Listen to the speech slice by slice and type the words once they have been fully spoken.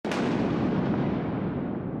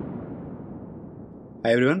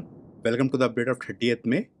Hi everyone, welcome to the update of 30th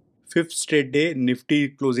May. Fifth straight day, Nifty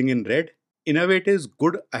closing in red. In a way, it is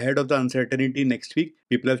good ahead of the uncertainty next week.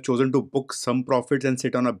 People have chosen to book some profits and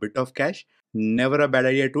sit on a bit of cash. Never a bad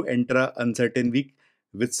idea to enter an uncertain week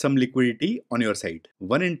with some liquidity on your side.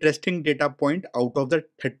 One interesting data point: out of the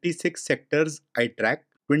 36 sectors I track,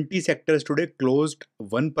 20 sectors today closed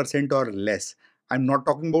 1% or less. I'm not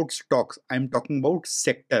talking about stocks, I'm talking about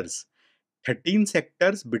sectors. 13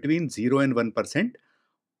 sectors between 0 and 1%.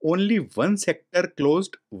 Only one sector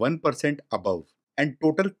closed 1% above, and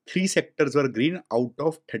total 3 sectors were green out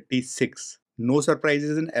of 36. No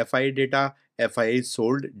surprises in FIA data. FIA is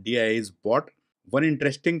sold, DIA is bought. One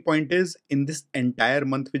interesting point is, in this entire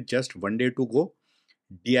month with just one day to go,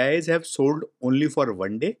 DIAs have sold only for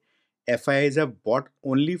one day, FIAs have bought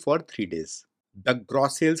only for 3 days. The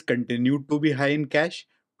gross sales continued to be high in cash.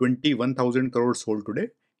 21,000 crores sold today,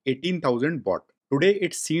 18,000 bought. Today,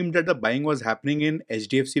 it seemed that the buying was happening in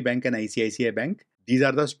HDFC Bank and ICICI Bank. These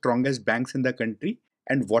are the strongest banks in the country,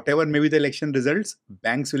 and whatever may be the election results,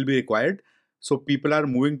 banks will be required. So people are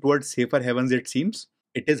moving towards safer heavens, it seems.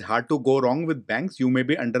 It is hard to go wrong with banks. You may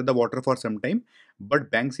be under the water for some time,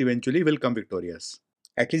 but banks eventually will come victorious.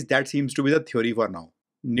 At least that seems to be the theory for now.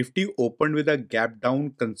 Nifty opened with a gap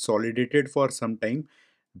down, consolidated for some time,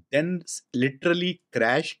 then literally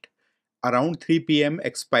crashed. Around 3 p.m.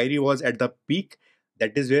 expiry was at the peak.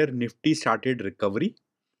 That is where Nifty started recovery.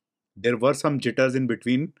 There were some jitters in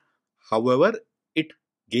between. However, it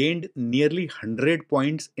gained nearly 100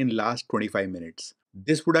 points in last 25 minutes.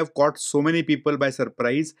 This would have caught so many people by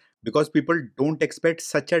surprise because people don't expect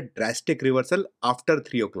such a drastic reversal after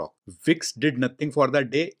 3 o'clock. VIX did nothing for the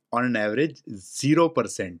day, on an average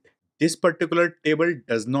 0%. This particular table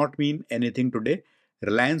does not mean anything today.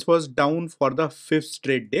 Reliance was down for the fifth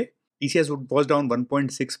straight day. TCS was down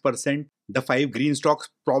 1.6%. The 5 green stocks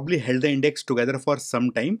probably held the index together for some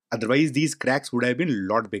time. Otherwise, these cracks would have been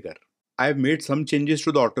a lot bigger. I have made some changes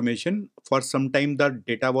to the automation. For some time, the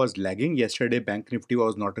data was lagging. Yesterday, Bank Nifty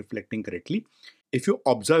was not reflecting correctly. If you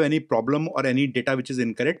observe any problem or any data which is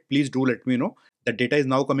incorrect, please do let me know. The data is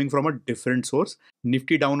now coming from a different source.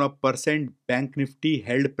 Nifty down 1%. Bank Nifty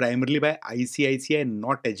held primarily by ICICI and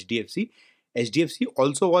not HDFC. HDFC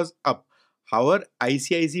also was up. However,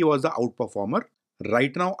 ICICI was the outperformer.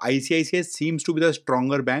 Right now, ICICI seems to be the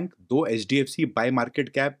stronger bank, though HDFC by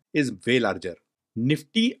market cap is way larger.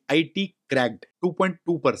 Nifty IT cracked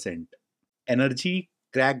 2.2%. Energy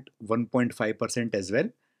cracked 1.5% as well.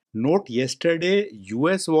 Note, yesterday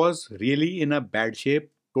US was really in a bad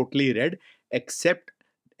shape, totally red, except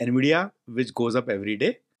Nvidia, which goes up every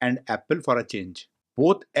day, and Apple for a change.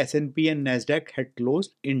 Both S&P and Nasdaq had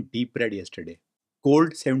closed in deep red yesterday.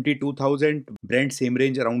 Gold 72,000, Brent same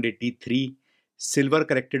range around 83. Silver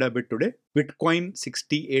corrected a bit today. Bitcoin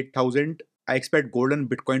 68,000. I expect gold and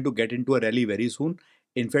Bitcoin to get into a rally very soon.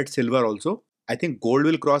 In fact, silver also. I think gold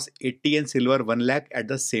will cross 80 and silver 1 lakh at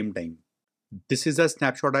the same time. This is a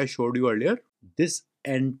snapshot I showed you earlier. This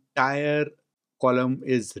entire column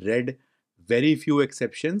is red. Very few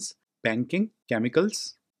exceptions. Banking,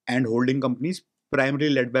 chemicals, and holding companies,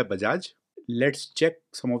 primarily led by Bajaj. Let's check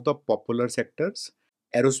some of the popular sectors.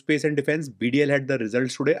 Aerospace and defense, BDL had the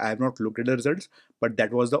results today. I have not looked at the results, but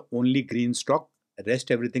that was the only green stock.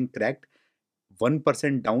 Rest everything cracked.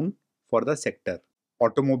 1% down for the sector.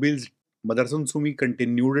 Automobiles, Motherson Sumi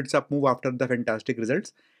continued its up move after the fantastic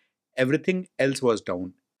results. Everything else was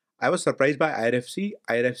down. I was surprised by IRFC.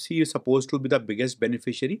 IRFC is supposed to be the biggest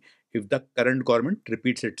beneficiary if the current government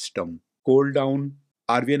repeats its term. Coal down.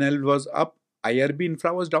 RVNL was up. IRB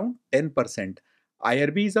Infra was down 10%.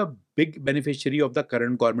 IRB is a big beneficiary of the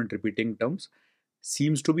current government repeating terms.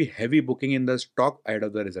 Seems to be heavy booking in the stock ahead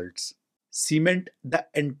of the results. Cement, the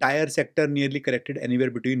entire sector nearly corrected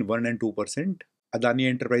anywhere between 1 and 2%. Adani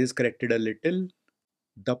Enterprises corrected a little.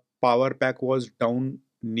 The power pack was down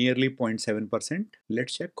nearly 0.7%.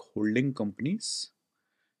 Let's check holding companies.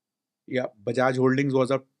 Yeah, Bajaj Holdings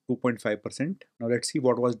was up 2.5%. Now let's see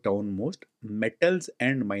what was down most. Metals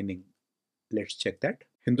and mining. Let's check that.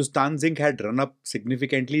 Hindustan Zinc had run up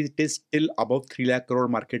significantly. It is still above 3 lakh crore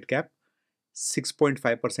market cap.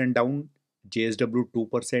 6.5% down. JSW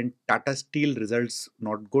 2%. Tata Steel results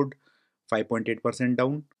not good. 5.8%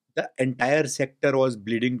 down. The entire sector was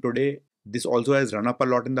bleeding today. This also has run up a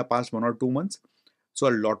lot in the past 1 or 2 months. So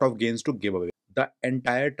a lot of gains to give away. The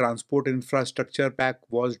entire transport infrastructure pack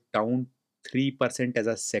was down 3% as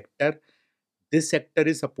a sector. This sector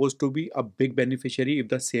is supposed to be a big beneficiary if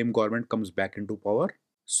the same government comes back into power.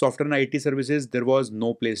 Software and IT services, there was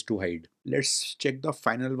no place to hide. Let's check the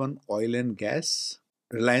final one, oil and gas.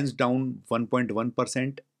 Reliance down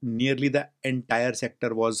 1.1%. Nearly the entire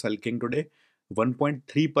sector was sulking today.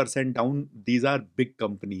 1.3% down. These are big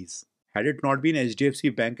companies. Had it not been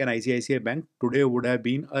HDFC Bank and ICICI Bank, today would have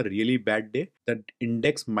been a really bad day. The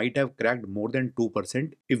index might have cracked more than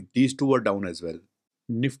 2% if these two were down as well.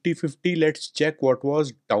 Nifty 50, let's check what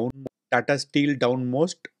was down. Tata Steel down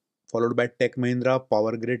most, followed by Tech Mahindra,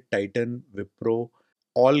 Power Grid, Titan, Wipro.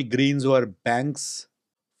 All greens were banks,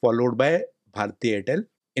 followed by Bharti Airtel.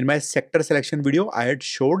 In my sector selection video, I had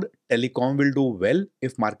showed telecom will do well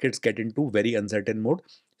if markets get into very uncertain mode,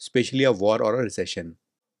 especially a war or a recession.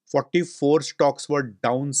 44 stocks were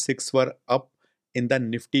down, 6 were up in the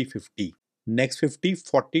Nifty 50. Next 50,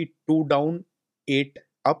 42 down, 8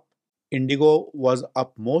 up. Indigo was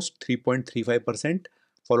up most, 3.35%,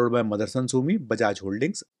 followed by Motherson Sumi, Bajaj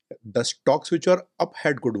Holdings. The stocks which were up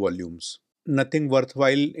had good volumes. Nothing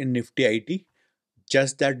worthwhile in Nifty IT,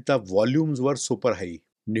 just that the volumes were super high.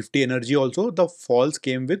 Nifty Energy also, the falls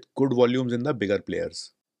came with good volumes in the bigger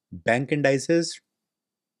players. Bank indices,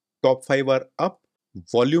 top 5 were up.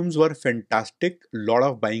 Volumes were fantastic, lot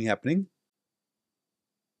of buying happening.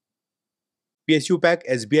 PSU pack,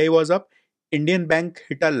 SBI was up. Indian Bank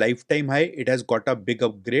hit a lifetime high. It has got a big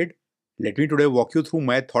upgrade. Let me today walk you through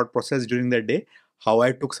my thought process during the day, how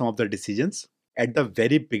I took some of the decisions. At the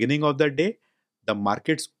very beginning of the day, the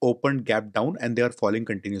markets opened gap down and they are falling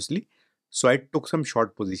continuously. So I took some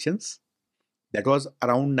short positions. That was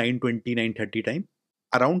around 9:20, 9:30 time.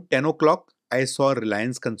 Around 10 o'clock, I saw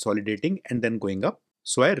Reliance consolidating and then going up.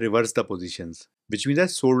 So I reversed the positions, which means I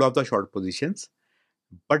sold off the short positions.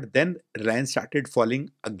 But then Reliance started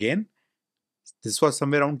falling again. This was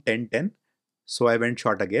somewhere around 10:10. So I went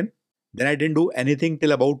short again. Then I didn't do anything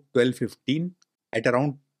till about 12:15. At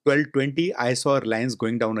around 12:20, I saw Reliance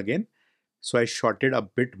going down again. So I shorted a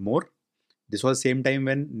bit more. This was the same time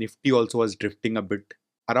when Nifty also was drifting a bit.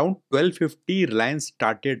 Around 12:50, Reliance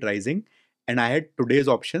started rising and I had today's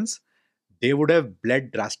options. They would have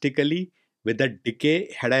bled drastically with the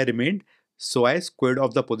decay had I remained. So I squared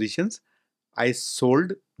off the positions. I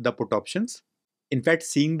sold the put options. In fact,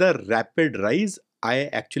 seeing the rapid rise, I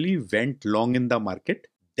actually went long in the market.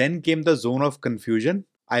 Then came the zone of confusion.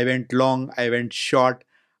 I went long, I went short,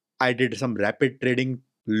 I did some rapid trading.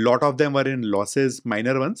 Lot of them were in losses,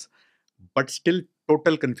 minor ones, but still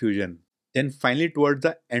total confusion. Then finally towards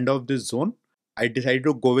the end of this zone, I decided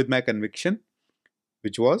to go with my conviction,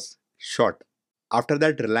 which was short. After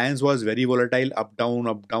that, Reliance was very volatile, up, down,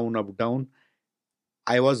 up, down, up, down.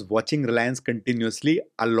 I was watching Reliance continuously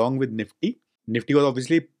along with Nifty. Nifty was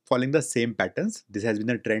obviously following the same patterns. This has been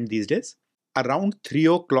a trend these days. Around 3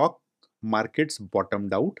 o'clock, markets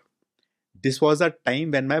bottomed out. This was a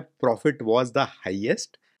time when my profit was the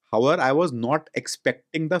highest. However, I was not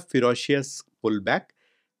expecting the ferocious pullback,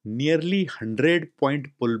 nearly 100-point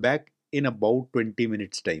pullback in about 20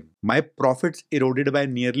 minutes time. My profits eroded by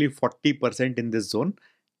nearly 40% in this zone,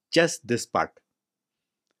 just this part.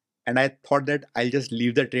 And I thought that I'll just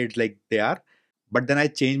leave the trades like they are. But then I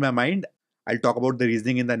changed my mind. I'll talk about the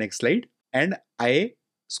reasoning in the next slide. And I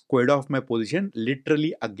squared off my position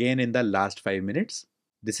literally again in the last 5 minutes.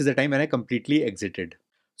 This is the time when I completely exited.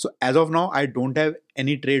 So as of now, I don't have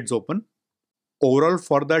any trades open. Overall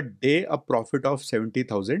for the day, a profit of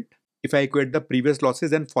 70,000. If I equate the previous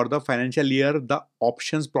losses, then for the financial year, the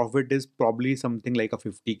options profit is probably something like a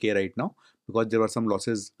 50K right now because there were some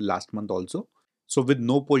losses last month also. So with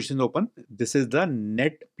no positions open, this is the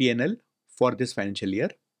net PNL for this financial year.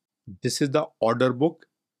 This is the order book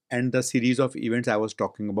and the series of events I was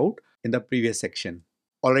talking about in the previous section.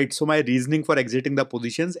 Alright, so my reasoning for exiting the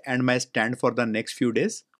positions and my stand for the next few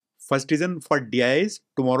days. First reason for DIs,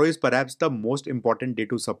 tomorrow is perhaps the most important day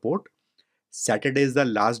to support. Saturday is the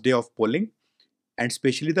last day of polling and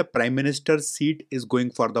especially the Prime Minister's seat is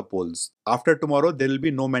going for the polls. After tomorrow, there will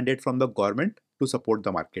be no mandate from the government to support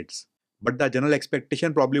the markets. But the general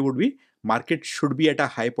expectation probably would be market should be at a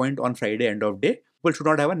high point on Friday end of day. People should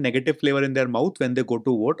not have a negative flavor in their mouth when they go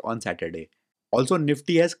to vote on Saturday. Also,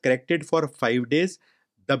 Nifty has corrected for 5 days.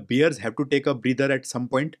 The bears have to take a breather at some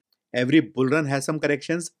point. Every bull run has some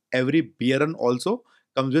corrections. Every bear run also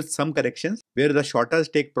comes with some corrections where the shorters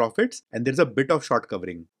take profits and there's a bit of short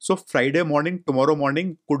covering. So Friday morning, tomorrow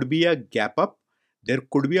morning could be a gap up. There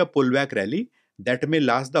could be a pullback rally that may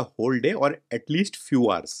last the whole day or at least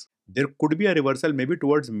few hours. There could be a reversal maybe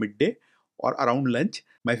towards midday or around lunch,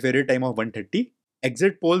 my favorite time of 1:30.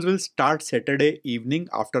 Exit polls will start Saturday evening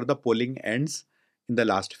after the polling ends in the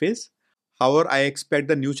last phase. However, I expect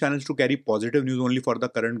the news channels to carry positive news only for the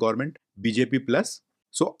current government, BJP plus.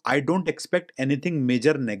 So I don't expect anything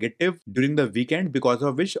major negative during the weekend, because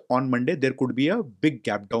of which on Monday there could be a big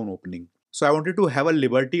gap down opening. So I wanted to have a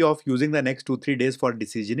liberty of using the next 2-3 days for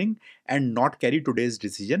decisioning and not carry today's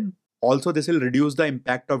decision. Also, this will reduce the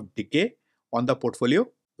impact of decay on the portfolio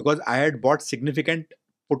because I had bought significant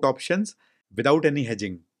put options without any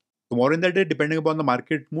hedging. Tomorrow in the day, depending upon the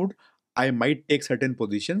market mood, I might take certain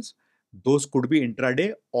positions. Those could be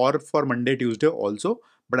intraday or for Monday, Tuesday also,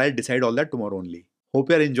 but I'll decide all that tomorrow only. Hope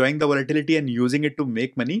you are enjoying the volatility and using it to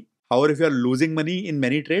make money. However, if you are losing money in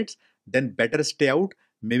many trades, then better stay out.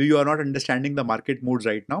 Maybe you are not understanding the market moods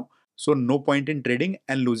right now. So no point in trading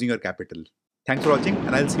and losing your capital. Thanks for watching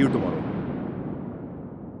and I'll see you tomorrow.